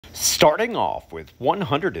Starting off with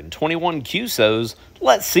 121 QSOs,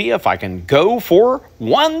 let's see if I can go for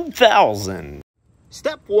 1,000.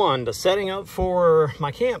 Step one to setting up for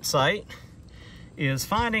my campsite is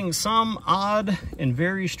finding some odd and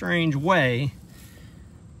very strange way.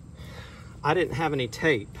 I didn't have any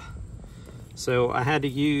tape, so I had to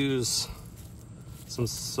use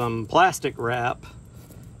some plastic wrap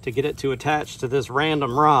to get it to attach to this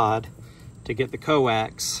random rod to get the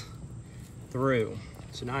coax through.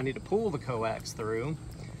 So now I need to pull the coax through,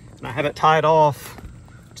 and I have it tied off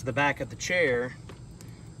to the back of the chair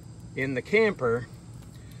in the camper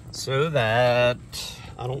so that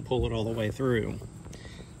I don't pull it all the way through.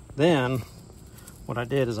 Then what I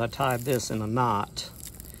did is I tied this in a knot,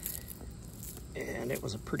 and it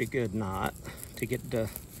was a pretty good knot to get to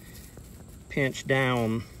pinch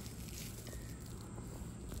down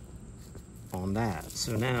on that.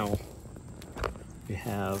 So now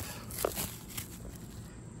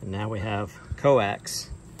we have coax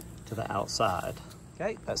to the outside.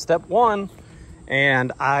 Okay, that's step one.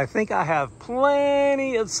 And I think I have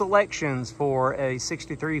plenty of selections for a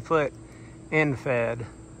 63-foot end fed.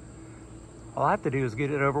 All I have to do is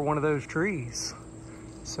get it over one of those trees.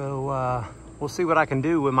 So we'll see what I can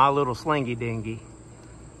do with my little slingy dingy.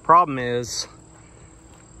 Problem is,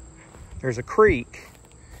 there's a creek.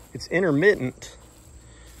 It's intermittent,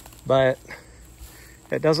 but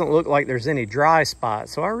it doesn't look like there's any dry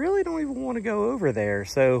spots. So I really don't even want to go over there.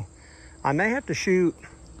 So I may have to shoot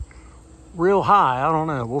real high. I don't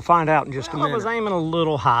know. We'll find out in just a minute. I was aiming a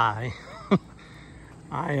little high.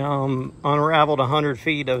 I unraveled 100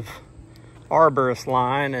 feet of arborist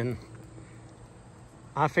line, and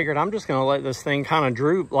I figured I'm just gonna let this thing kind of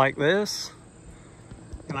droop like this.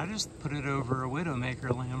 And I just put it over a widowmaker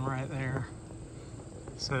limb right there.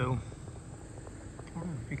 So I don't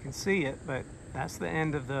know if you can see it, but that's the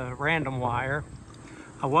end of the random wire.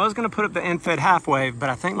 I was gonna put up the end fed half wave, but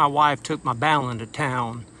I think my wife took my Ballon to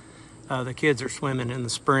town. The kids are swimming in the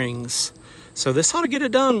springs. So this ought to get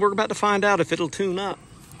it done. We're about to find out if it'll tune up.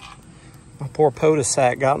 My poor POTA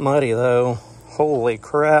sack got muddy though. Holy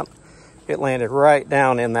crap. It landed right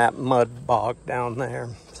down in that mud bog down there.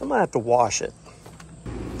 So I'm gonna have to wash it.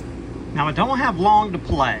 Now I don't have long to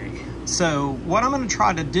play. So what I'm gonna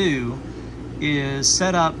try to do is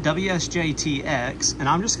set up WSJT-X, and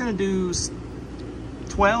I'm just gonna do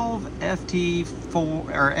 12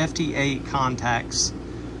 FT4 or FT8 contacts,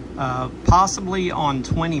 possibly on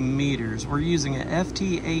 20 meters. We're using an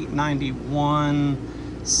FT891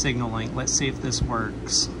 signal link. Let's see if this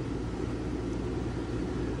works.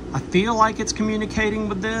 I feel like it's communicating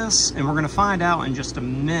with this, and we're gonna find out in just a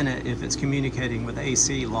minute if it's communicating with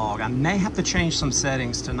AC log. I may have to change some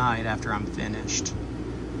settings tonight after I'm finished,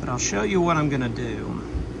 but I'll show you what I'm gonna do.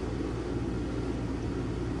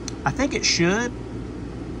 I think it should.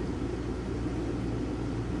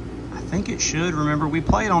 Remember, we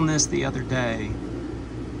played on this the other day.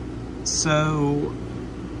 So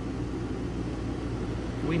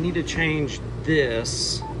we need to change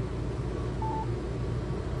this.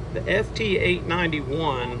 The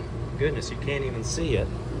FT891, goodness, you can't even see it.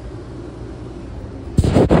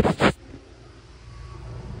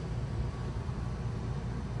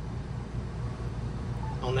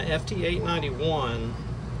 On the FT891,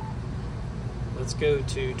 let's go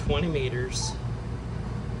to 20 meters.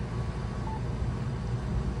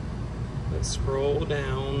 Let's scroll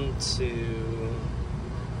down to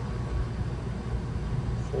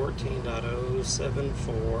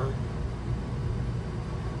 14.074.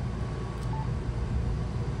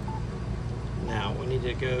 Now we need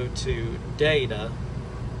to go to data.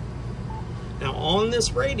 Now on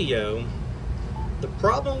this radio, the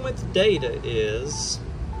problem with data is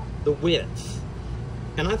the width.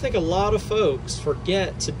 And I think a lot of folks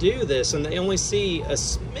forget to do this, and they only see a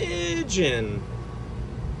smidgen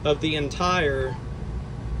of the entire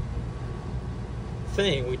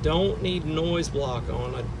thing. We don't need noise block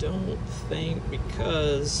on, I don't think,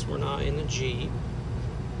 because we're not in a Jeep.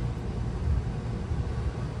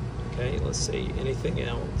 Okay, let's see, anything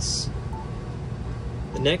else?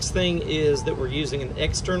 The next thing is that we're using an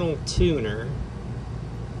external tuner.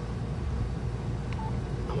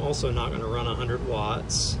 I'm also not going to run 100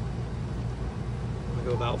 watts. I'm going to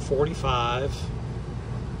go about 45.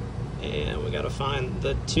 And we got to find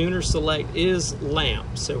the tuner select is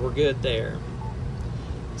lamp, so we're good there.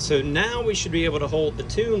 So now we should be able to hold the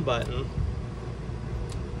tune button.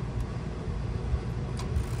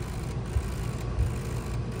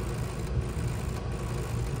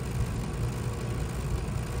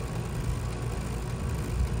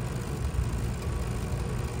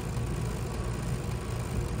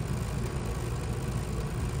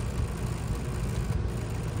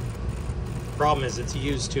 Problem is it's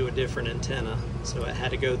used to a different antenna, so it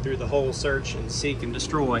had to go through the whole search and seek and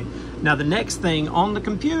destroy. Now the next thing on the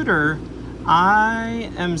computer,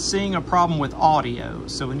 I am seeing a problem with audio.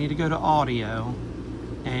 So we need to go to audio,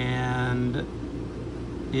 and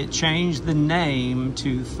it changed the name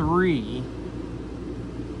to 3.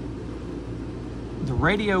 The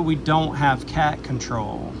radio, we don't have cat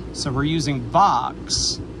control, so we're using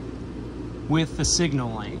Vox with the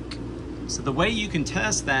signal link. So the way you can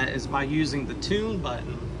test that is by using the tune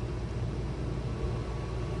button.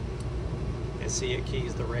 And see, it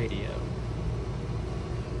keys the radio.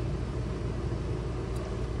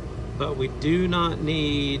 But we do not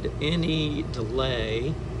need any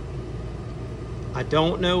delay. I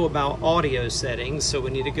don't know about audio settings, so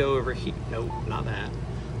we need to go over here. Nope, not that.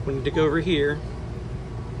 We need to go over here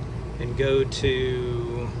and go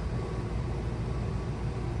to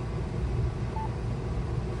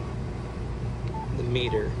the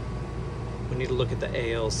meter. We need to look at the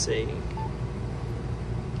ALC.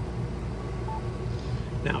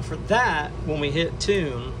 Now for that, when we hit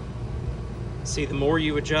tune, see, the more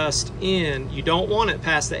you adjust in, you don't want it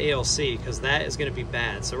past the ALC because that is going to be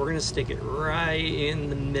bad. So we're going to stick it right in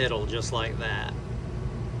the middle, just like that.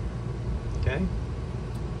 Okay?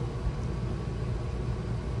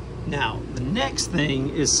 Now, the next thing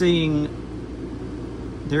is seeing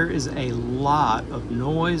there is a lot of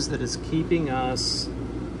noise that is keeping us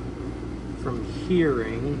from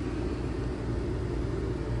hearing.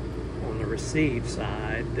 On the receive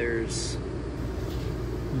side, there's...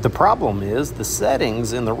 The problem is the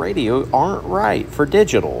settings in the radio aren't right for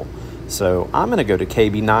digital. So I'm going to go to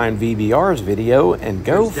KB9VBR's video and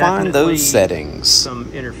go find those settings. Some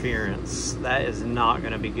interference. That is not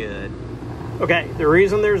going to be good. Okay, the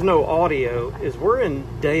reason there's no audio is we're in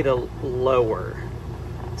data lower.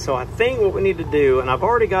 So I think what we need to do, and I've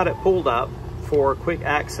already got it pulled up for quick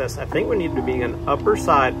access, I think we need to be in upper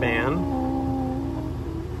sideband.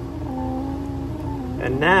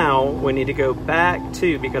 And now we need to go back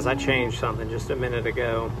to, because I changed something just a minute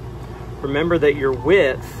ago. Remember that your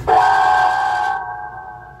width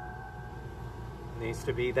needs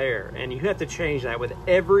to be there. And you have to change that with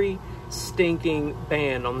every stinking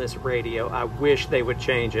band on this radio. I wish they would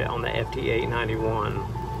change it on the FT891.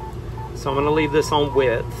 So I'm gonna leave this on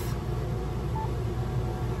width.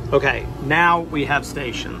 Okay, now we have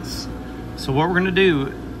stations. So what we're gonna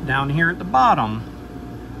do down here at the bottom,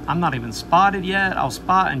 I'm not even spotted yet. I'll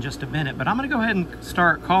spot in just a minute, but I'm gonna go ahead and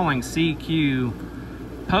start calling CQ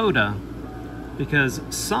POTA because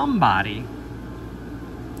somebody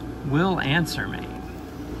will answer me.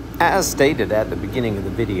 As stated at the beginning of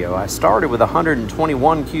the video, I started with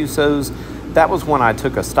 121 QSOs. That was when I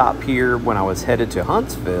took a stop here when I was headed to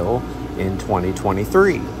Huntsville in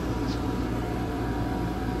 2023.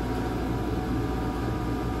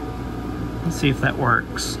 Let's see if that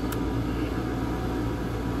works.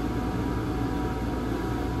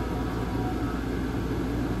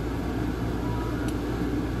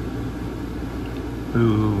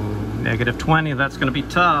 Ooh, -20, that's gonna be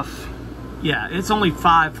tough. Yeah, it's only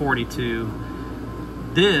 5:42.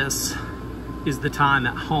 This is the time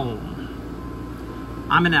at home.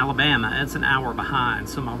 I'm in Alabama, it's an hour behind,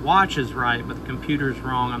 so my watch is right, but the computer's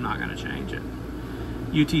wrong. I'm not gonna change it.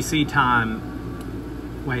 UTC time,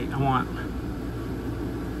 wait, oh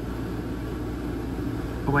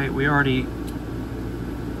wait, we already,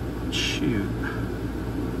 shoot.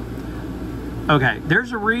 Okay,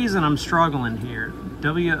 there's a reason I'm struggling here.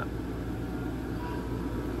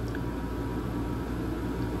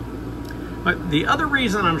 But the other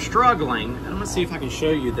reason I'm struggling, I'm gonna see if I can show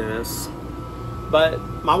you this, but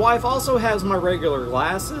my wife also has my regular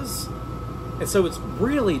glasses, and so it's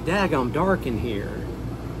really daggum dark in here.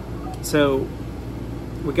 So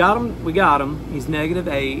we got him, he's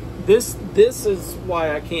 -8. This is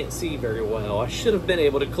why I can't see very well. I should have been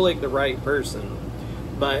able to click the right person,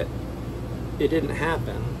 but it didn't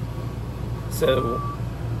happen. So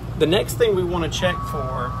the next thing we want to check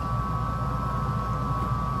for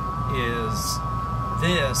is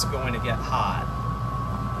this going to get hot.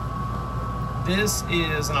 This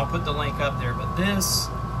is, and I'll put the link up there, but this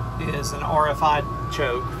is an RFI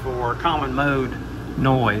choke for common mode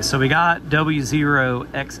noise. So we got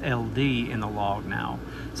W0XLD in the log now.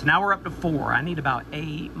 So now we're up to 4. I need about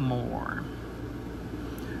 8 more.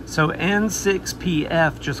 So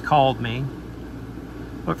N6PF just called me,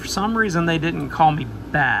 but for some reason they didn't call me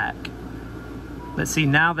back. But see,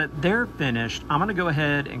 now that they're finished, I'm gonna go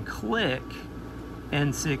ahead and click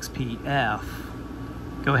N6PF.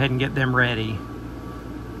 Go ahead and get them ready.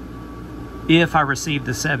 If I receive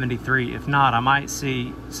the 73, if not, I might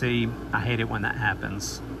see, I hate it when that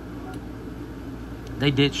happens.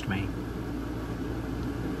 They ditched me.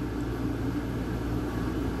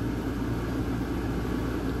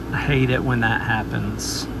 hate it when that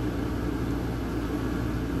happens.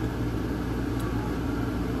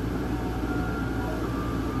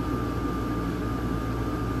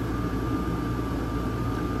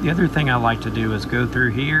 The other thing I like to do is go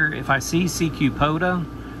through here. If I see CQ POTA,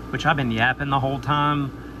 which I've been yapping the whole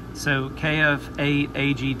time, so KF8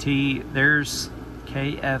 AGT, there's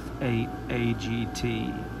KF8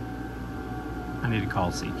 AGT. I need to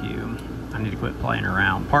call CQ. I need to quit playing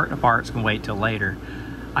around. Part to parts can wait till later.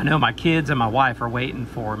 I know my kids and my wife are waiting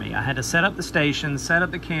for me. I had to set up the station, set up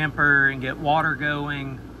the camper, and get water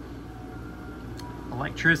going,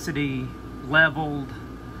 electricity leveled,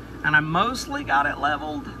 and I mostly got it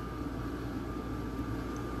leveled.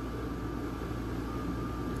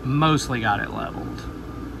 Mostly got it leveled.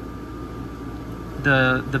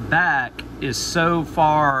 The back is so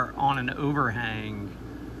far on an overhang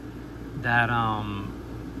that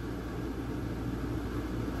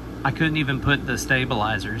I couldn't even put the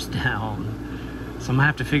stabilizers down. So I'm gonna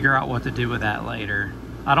have to figure out what to do with that later.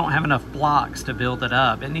 I don't have enough blocks to build it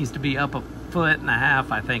up. It needs to be up 1.5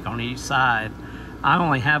 feet, I think, on each side. I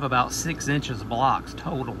only have about 6 inches of blocks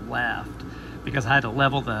total left because I had to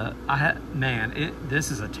level the,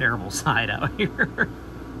 this is a terrible site out here.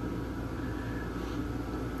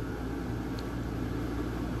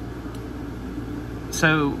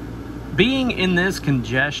 So being in this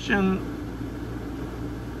congestion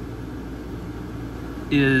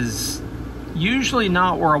is usually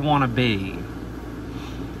not where I want to be.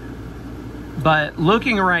 But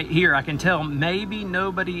looking right here, I can tell maybe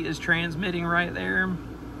nobody is transmitting right there.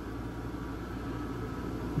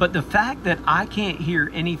 But the fact that I can't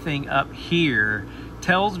hear anything up here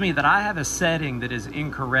tells me that I have a setting that is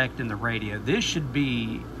incorrect in the radio. This should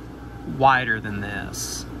be wider than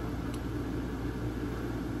this.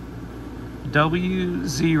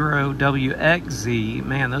 W0WXZ,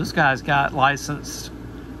 man, those guys got licensed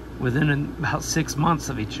within about 6 months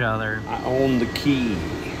of each other. I own the key,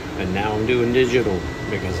 and now I'm doing digital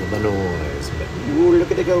because of the noise. But ooh,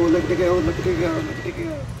 look at it go, look at it go, look at it go, look at it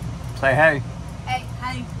go. Say hey. Hey,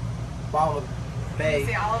 hey. Ball of bait.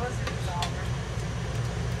 See all of us? It's all over.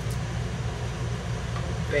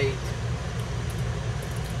 Bait.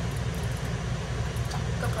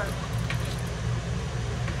 Go for it.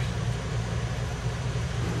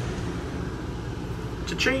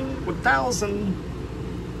 Cha-ching, 1,000.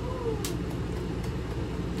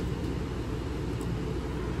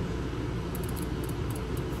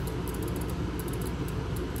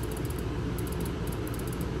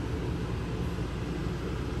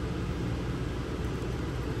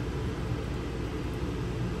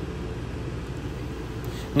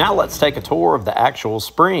 Now let's take a tour of the actual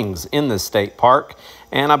springs in this state park,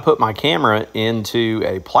 and I put my camera into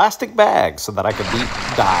a plastic bag so that I could deep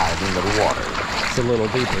dive into the water. It's a little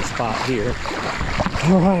deeper spot here.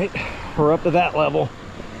 All right, we're up to that level.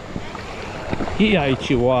 Yay,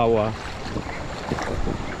 Chihuahua.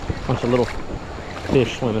 Bunch of little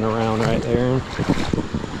fish swimming around right there.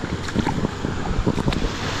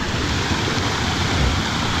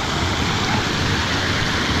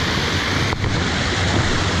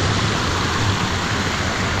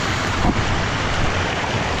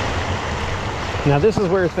 Now this is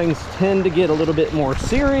where things tend to get a little bit more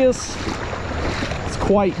serious. It's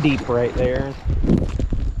quite deep right there.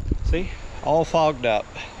 See, all fogged up.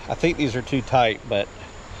 I think these are too tight, but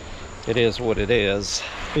it is what it is.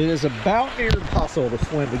 It is about near impossible to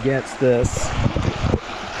swim against this.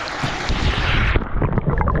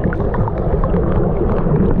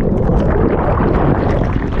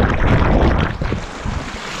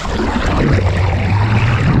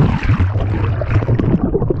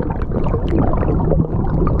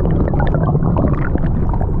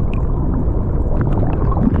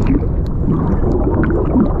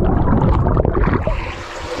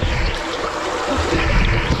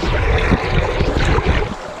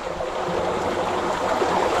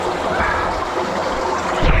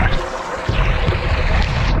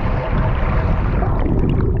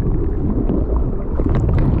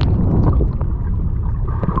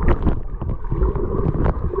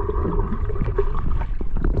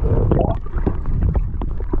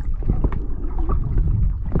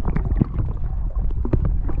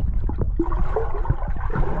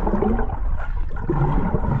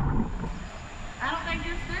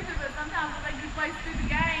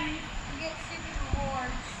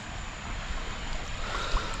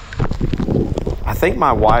 I think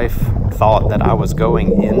my wife thought that I was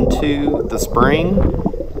going into the spring,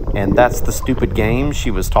 and that's the stupid game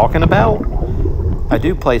she was talking about. I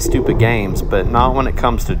do play stupid games, but not when it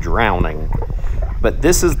comes to drowning. But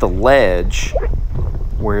this is the ledge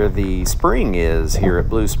where the spring is here at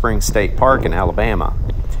Blue Springs State Park in Alabama.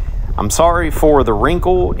 I'm sorry for the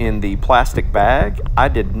wrinkle in the plastic bag. I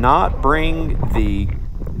did not bring the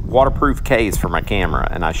waterproof case for my camera,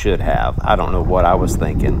 and I should have. I don't know what I was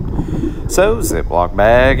thinking. So Ziploc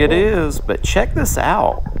bag it is, but check this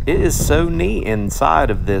out. It is so neat inside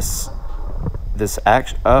of this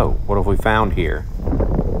action. Oh, what have we found here? Oh,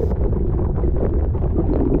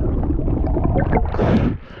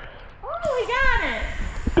 we got it.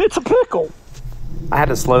 It's a pickle. I had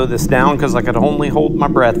to slow this down because I could only hold my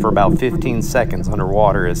breath for about 15 seconds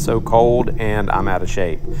underwater. It's so cold and I'm out of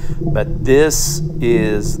shape. But this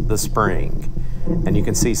is the spring. And you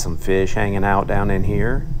can see some fish hanging out down in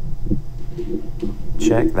here.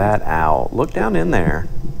 Check that out. Look down in there.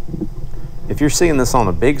 If you're seeing this on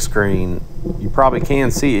a big screen, you probably can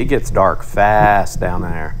see it gets dark fast down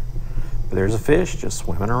there. But there's a fish just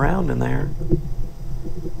swimming around in there.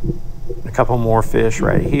 A couple more fish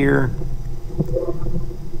right here.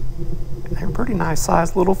 They're pretty nice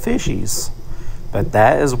sized little fishies. But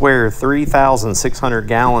that is where 3,600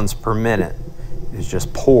 gallons per minute is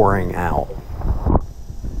just pouring out.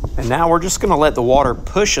 And now we're just gonna let the water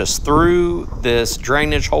push us through this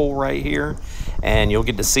drainage hole right here, and you'll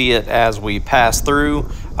get to see it as we pass through.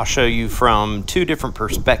 I'll show you from two different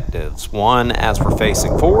perspectives, one as we're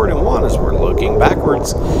facing forward and one as we're looking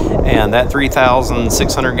backwards. And that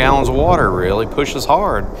 3,600 gallons of water really pushes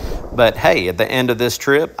hard. But hey, at the end of this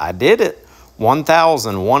trip, I did it.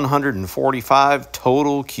 1,145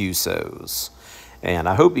 total QSOs. And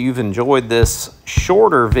I hope you've enjoyed this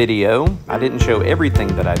shorter video. I didn't show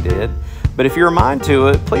everything that I did, but if you're a mind to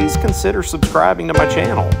it, please consider subscribing to my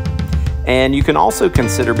channel. And you can also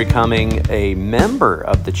consider becoming a member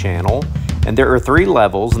of the channel. And there are 3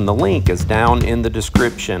 levels, and the link is down in the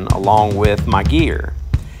description along with my gear.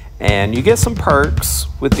 And you get some perks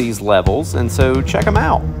with these levels, and so check them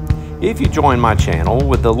out. If you join my channel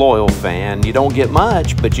with the loyal fan, you don't get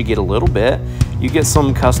much, but you get a little bit. You get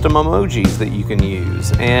some custom emojis that you can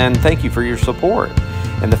use, and thank you for your support.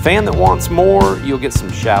 And the fan that wants more, you'll get some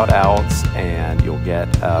shout outs, and you'll get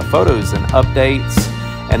photos and updates.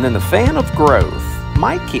 And then the fan of growth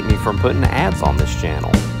might keep me from putting ads on this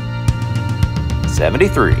channel.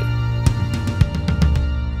 73.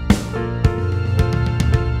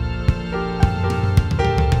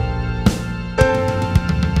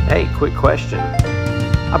 Hey, quick question.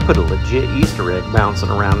 I put a legit Easter egg bouncing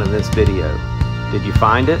around in this video. Did you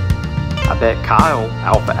find it? I bet Kyle,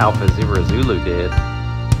 Alpha Alpha Zero Zulu did.